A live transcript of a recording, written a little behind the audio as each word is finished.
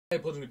Hey,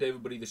 pleasant good day,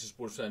 everybody. This is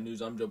Sports Fan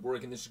News. I'm Joe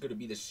Borick, and this is going to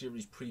be the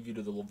series preview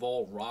to the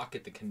Laval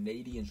Rocket, the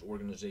Canadiens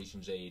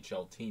organization's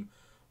AHL team,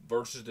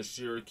 versus the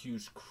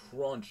Syracuse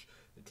Crunch,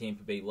 the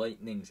Tampa Bay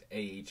Lightning's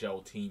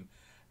AHL team,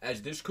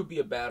 as this could be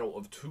a battle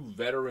of two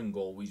veteran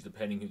goalies,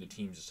 depending who the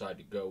teams decide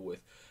to go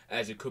with,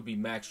 as it could be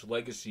Max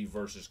Legacy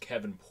versus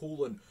Kevin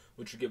Poulin,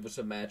 which would give us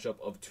a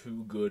matchup of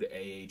two good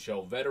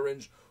AHL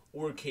veterans,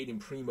 or Caden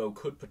Primo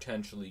could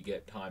potentially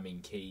get time in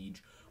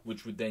cage,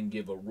 which would then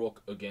give a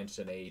Rook against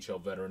an AHL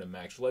veteran and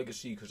Max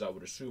Legacy, because I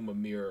would assume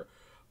Amir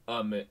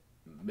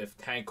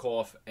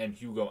Miftankov and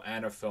Hugo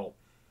Anafelt,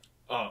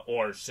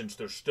 or since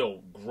they're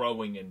still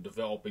growing and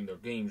developing their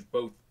games,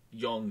 both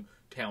young,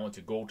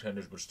 talented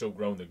goaltenders, but still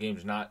growing their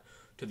games, not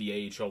to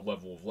the AHL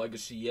level of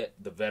Legacy yet.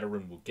 The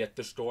veteran will get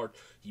the start.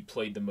 He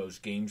played the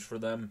most games for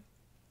them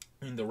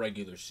in the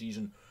regular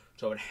season,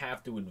 so I would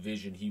have to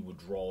envision he would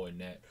draw in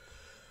net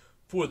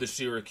for the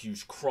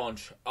Syracuse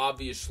Crunch.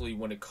 Obviously,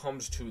 when it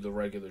comes to the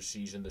regular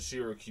season, the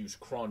Syracuse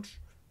Crunch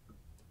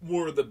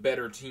were the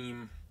better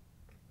team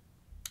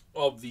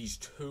of these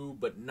two,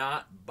 but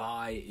not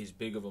by as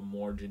big of a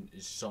margin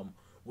as some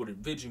would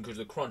envision, because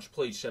the Crunch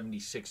played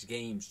 76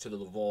 games to the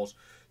Laval's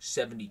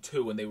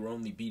 72, and they were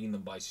only beating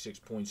them by 6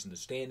 points in the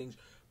standings.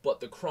 But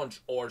the Crunch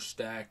are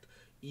stacked,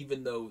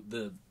 even though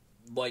the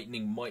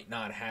Lightning might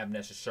not have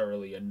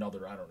necessarily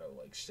another,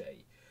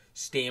 say,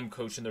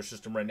 Stamkos in their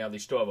system right now. They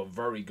still have a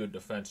very good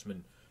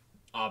defenseman,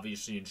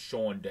 obviously, in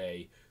Sean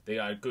Day. They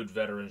got good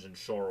veterans in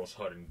Charles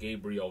Hutton,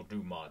 Gabriel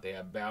Dumont. They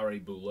have Barry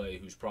Boulay,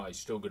 who's probably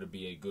still going to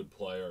be a good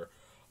player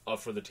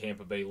for the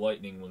Tampa Bay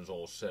Lightning when it's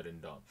all said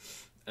and done.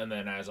 And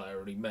then, as I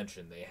already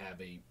mentioned, they have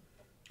a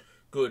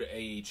good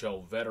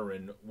AHL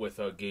veteran with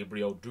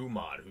Gabriel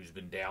Dumont, who's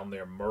been down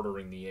there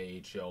murdering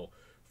the AHL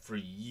for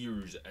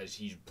years, as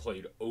he's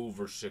played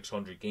over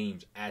 600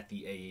 games at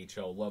the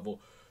AHL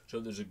level. So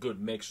there's a good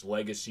mix.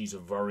 Legacy's a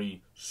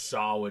very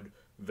solid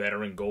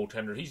veteran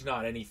goaltender. He's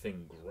not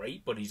anything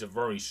great, but he's a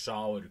very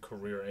solid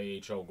career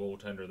AHL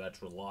goaltender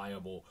that's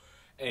reliable.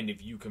 And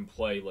if you can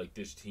play like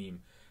this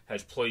team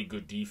has played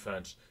good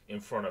defense in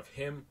front of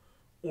him,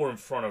 or in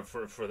front of,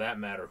 for that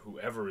matter,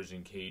 whoever is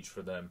in cage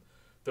for them,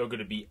 they're going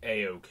to be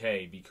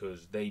A-OK,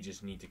 because they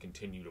just need to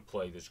continue to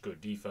play this good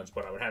defense.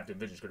 But I would have to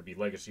envision it's going to be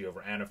Legacy over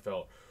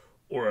Anafelt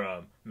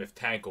or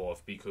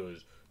Miftankov,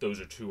 because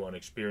those are two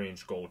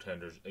unexperienced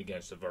goaltenders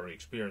against a very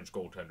experienced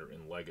goaltender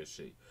in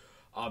Legacy.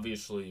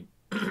 Obviously,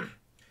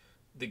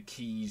 the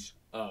keys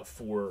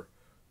for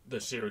the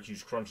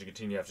Syracuse Crunch to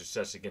continue to have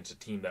success against a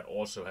team that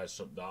also has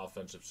some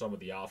of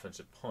the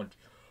offensive punch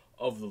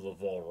of the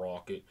Laval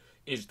Rocket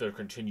is their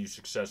continued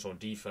success on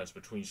defense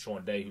between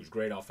Sean Day, who's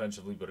great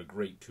offensively but a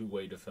great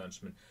two-way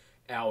defenseman,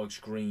 Alex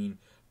Green,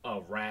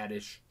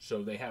 Radish.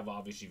 So they have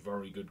obviously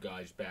very good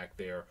guys back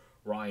there.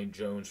 Ryan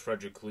Jones,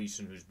 Frederick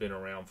Gleason, who's been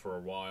around for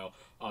a while.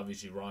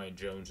 Obviously, Ryan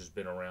Jones has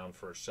been around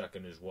for a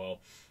second as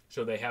well.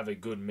 So they have a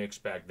good mix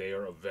back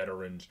there of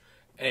veterans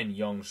and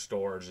young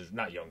stars.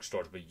 Not young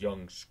stars, but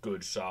young,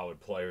 good, solid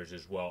players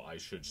as well, I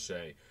should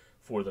say,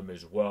 for them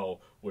as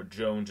well, where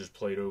Jones has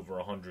played over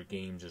 100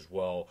 games as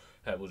well.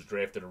 That was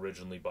drafted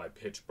originally by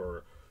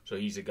Pittsburgh. So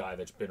he's a guy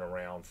that's been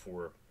around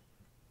for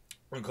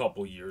a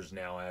couple years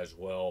now as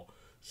well.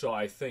 So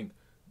I think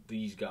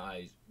these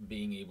guys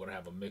being able to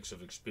have a mix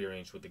of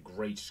experience with the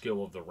great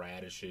skill of the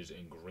Radishes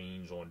and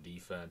Greens on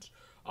defense.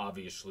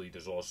 Obviously,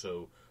 there's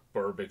also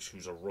Burbix,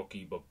 who's a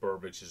rookie, but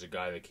Burbix is a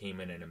guy that came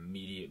in and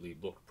immediately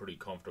looked pretty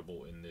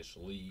comfortable in this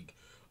league,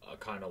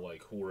 kind of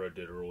like Hura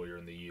did earlier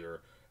in the year,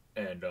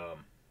 and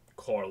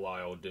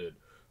Carlisle did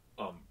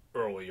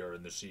earlier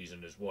in the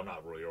season as well.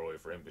 Not really earlier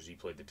for him because he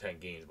played the 10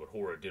 games, but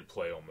Hura did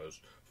play almost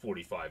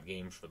 45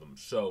 games for them.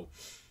 So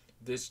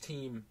this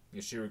team,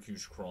 the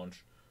Syracuse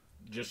Crunch,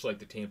 just like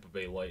the Tampa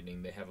Bay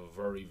Lightning, they have a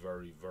very,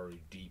 very,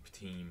 very deep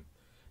team,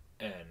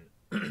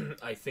 and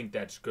I think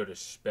that's going to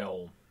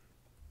spell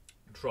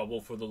trouble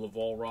for the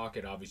Laval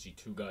Rocket. Obviously,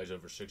 two guys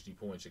over 60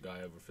 points, a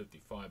guy over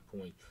 55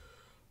 points.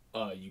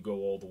 You go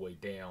all the way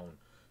down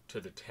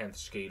to the 10th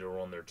skater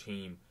on their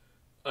team,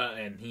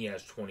 and he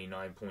has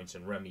 29 points,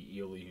 and Remy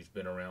Ely, who's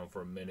been around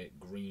for a minute.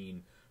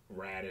 Green,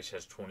 Radish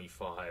has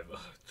 25.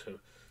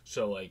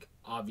 So,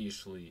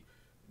 obviously,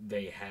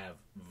 they have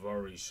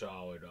very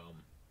solid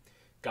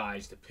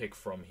guys to pick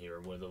from here.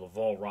 With the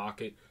Laval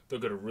Rocket, they're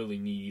going to really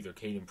need either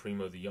Caden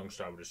Primo, the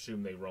youngster. I would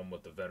assume they run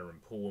with the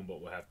veteran Poulin,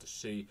 but we'll have to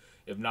see.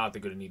 If not,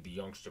 they're going to need the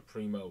youngster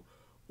Primo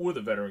or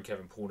the veteran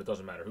Kevin Poulin. It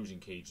doesn't matter who's in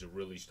cage to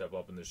really step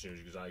up in this series,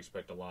 because I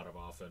expect a lot of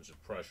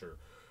offensive pressure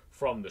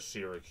from the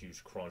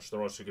Syracuse Crunch.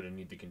 They're also going to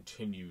need the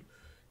continued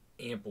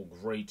ample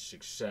great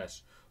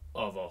success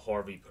of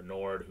Harvey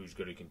Pinard, who's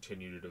going to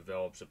continue to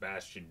develop,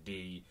 Sebastian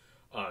D,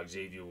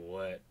 Xavier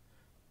Ouellette,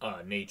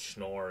 Nate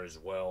Schnarr as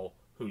well,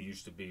 who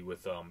used to be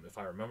with, if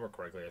I remember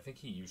correctly, I think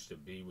he used to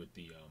be with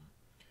the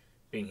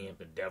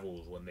Binghamton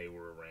Devils when they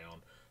were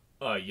around.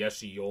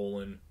 Jesse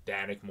Yolen,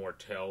 Danik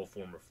Martel,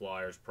 former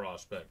Flyers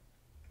prospect.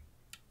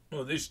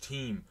 Well, this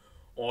team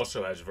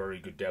also has very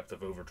good depth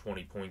of over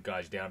 20-point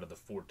guys down to the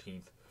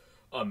 14th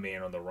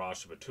man on the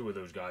roster, but two of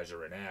those guys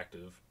are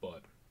inactive.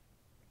 But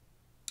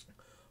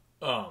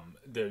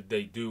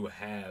They do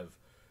have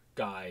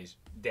guys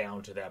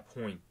down to that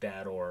point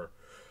that are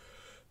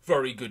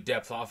very good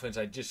depth offense.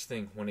 I just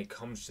think when it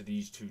comes to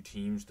these two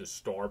teams, the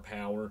star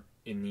power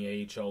in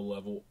the AHL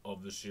level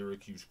of the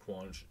Syracuse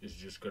Crunch is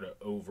just going to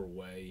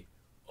overweigh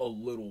a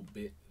little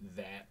bit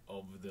that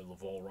of the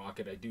Laval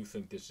Rocket. I do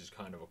think this is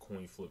kind of a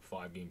coin flip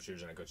 5-game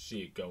series, and I could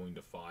see it going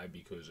to 5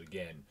 because,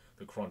 again,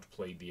 the Crunch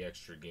played the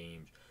extra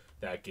games.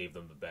 That gave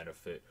them the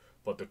benefit.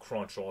 But the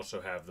Crunch also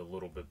have the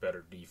little bit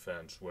better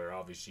defense, where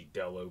obviously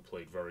Dello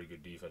played very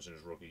good defense in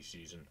his rookie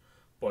season.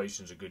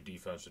 Bison's a good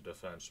defensive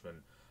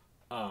defenseman.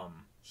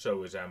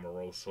 So is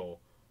Amoroso.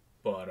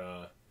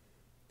 But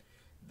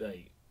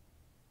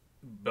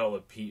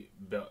Belpedio,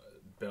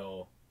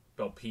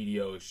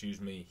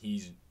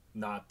 he's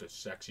not the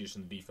sexiest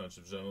in the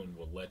defensive zone.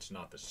 Willette's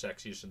not the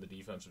sexiest in the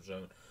defensive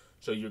zone.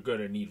 So you're going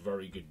to need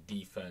very good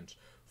defense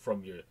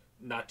from your,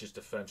 not just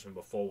defensemen,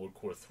 but forward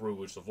core through,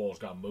 which Laval's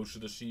got most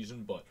of the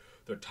season, but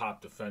their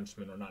top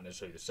defensemen are not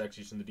necessarily the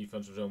sexiest in the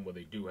defensive zone, where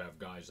they do have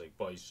guys like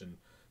Bison,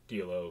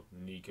 Dilo,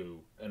 Niku,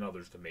 and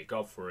others to make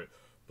up for it,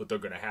 but they're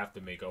going to have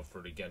to make up for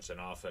it against an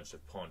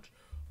offensive punch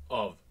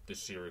of the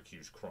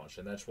Syracuse Crunch,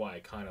 and that's why I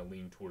kind of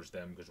lean towards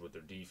them, because with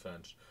their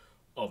defense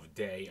of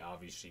Day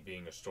obviously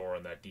being a star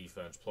in that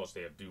defense, plus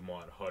they have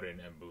Dumont,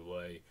 Hutton, and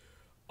Boulay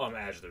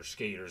as their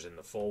skaters in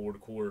the forward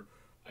core.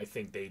 I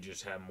think they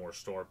just have more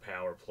star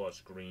power,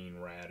 plus Green,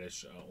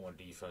 Radish on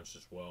defense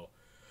as well.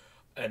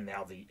 And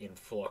now the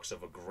influx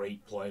of a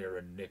great player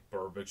in Nick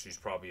Burbix, who's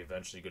probably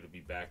eventually going to be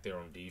back there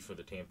on D for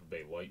the Tampa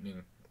Bay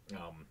Lightning.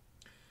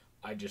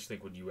 I just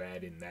think when you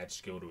add in that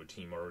skill to a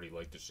team already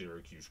like the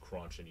Syracuse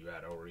Crunch, and you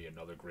add already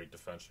another great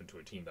defenseman to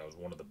a team that was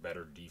one of the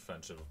better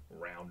defensive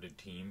rounded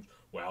teams,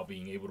 while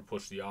being able to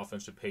push the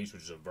offensive pace,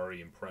 which is a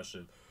very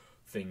impressive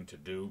thing to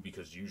do,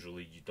 because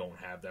usually you don't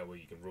have that, where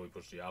you can really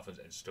push the offense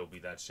and still be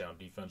that sound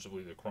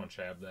defensively. The Crunch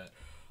have that.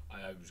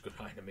 I was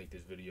trying to make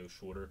this video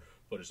shorter,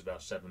 but it's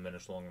about 7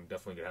 minutes long. I'm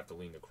definitely going to have to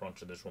lean the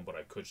Crunch in this one, but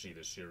I could see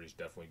this series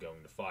definitely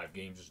going to 5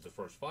 games. This is the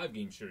first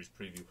 5-game series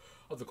preview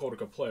of the Calder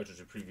Cup playoffs, as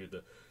we previewed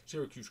the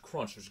Syracuse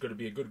Crunch. There's going to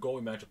be a good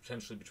goalie matchup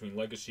potentially between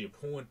Legacy of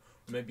Poon,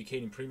 or maybe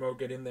Caden Primo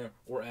get in there,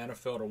 or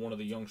Annafeld, or one of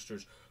the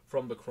youngsters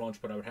from the Crunch,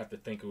 but I would have to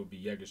think it would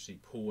be Legacy,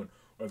 Poon,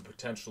 or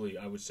potentially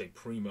I would say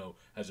Primo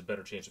has a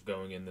better chance of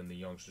going in than the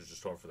youngsters to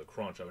start for the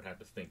Crunch. I would have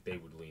to think they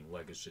would lean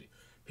Legacy.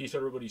 Peace,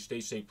 everybody. Stay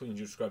safe. Please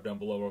subscribe down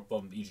below or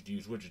above. Easy to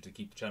use widget to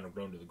keep the channel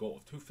growing to the goal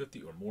of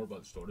 250 or more by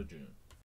the start of June.